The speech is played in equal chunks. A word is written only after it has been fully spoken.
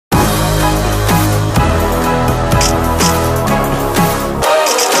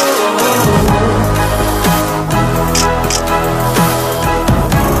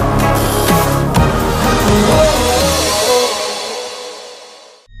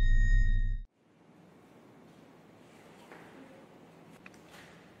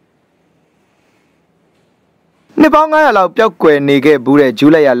နှစ်ပေါင်း900လောက်ပျောက်ကွယ်နေခဲ့ဘူးတဲ့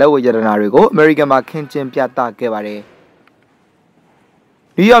ဂျူးလက်ရလက်ဝတ်ရတနာတွေကိုအမေရိကန်မှာခင်းကျင်းပြသခဲ့ပါတယ်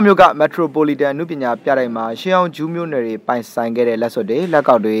နယူးယောက်မြို့က Metropolitan အနုပညာပြတိုက်မှာရှေးအောင်ဂျူးမျိုးနွယ်တွေပိုင်ဆိုင်ခဲ့တဲ့လက်စွပ်တွေလက်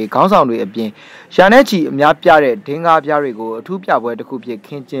ကောက်တွေခေါင်းဆောင်တွေအပြင်ရာနဲ့ချီအများပြတဲ့ဒင်းကားပြားတွေကိုအထူးပြပွဲတစ်ခုဖြစ်ခ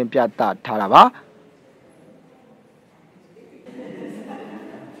င်းကျင်းပြသထားတာပါ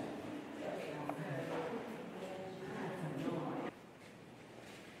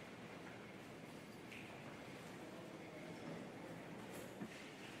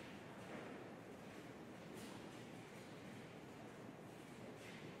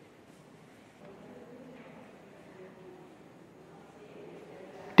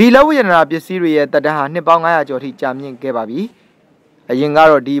ဒီလက်ဝတ်ရတနာပစ္စည်းတွေရဲ့တက်တန်းဟာနှစ်ပေါင်း900ကျော်ထိကြာမြင့်ခဲ့ပါပြီ။အရင်က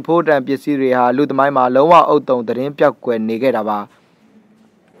တော့ဒီဖိုးတန်ပစ္စည်းတွေဟာလူသမိုင်းမှာလုံးဝအုပ်တုံသတင်းပြောက်ကွယ်နေခဲ့တာပါ။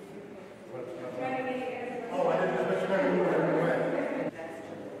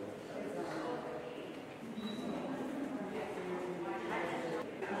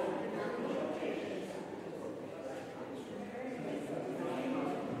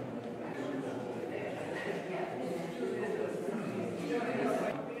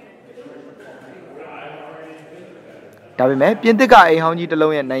ဒါပေမဲ့ပြင်သစ်ကအိမ်ဟောင်းကြီးတစ်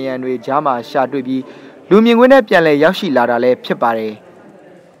လုံးရဲ့နိုင်ရန်တွေကြားမှာရှာတွေ့ပြီးလူမြင်ကွင်းနဲ့ပြန်လည်ရောက်ရှိလာတာလည်းဖြစ်ပါတယ်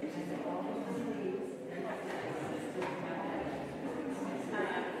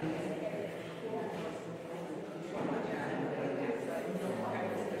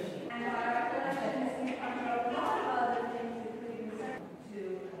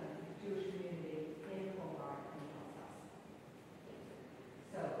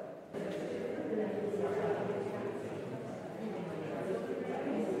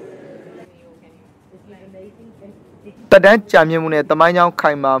တက်တန်းကြာမြင့်မှုနဲ့တမိုင်းကြောင်း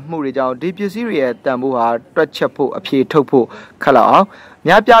ခိုင်မာမှုတွေကြောင့်ဒီပစ္စည်းတွေရဲ့တန်ဖိုးဟာတွက်ချက်ဖို့အဖြေထုတ်ဖို့ခက်လောက်အောင်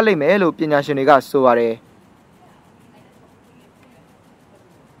များပြားလိမ့်မယ်လို့ပညာရှင်တွေကဆိုပါတယ်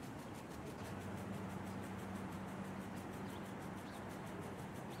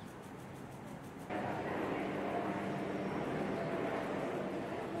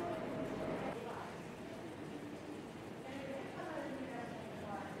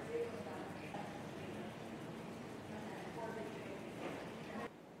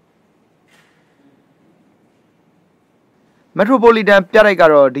Metropolitan ပြတိုက်က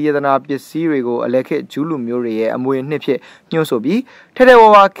တော့ဒီယတနာပစ္စည်းတွေကိုအလက်ခက်ဂျူးလူမျိုးတွေရဲ့အမွေအနှစ်ဖြစ်ညွှန်းဆိုပြီးထဲထဲဝါ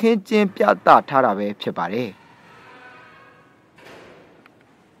ဝါခင်းကျင်းပြသထားတာပဲဖြစ်ပါတယ်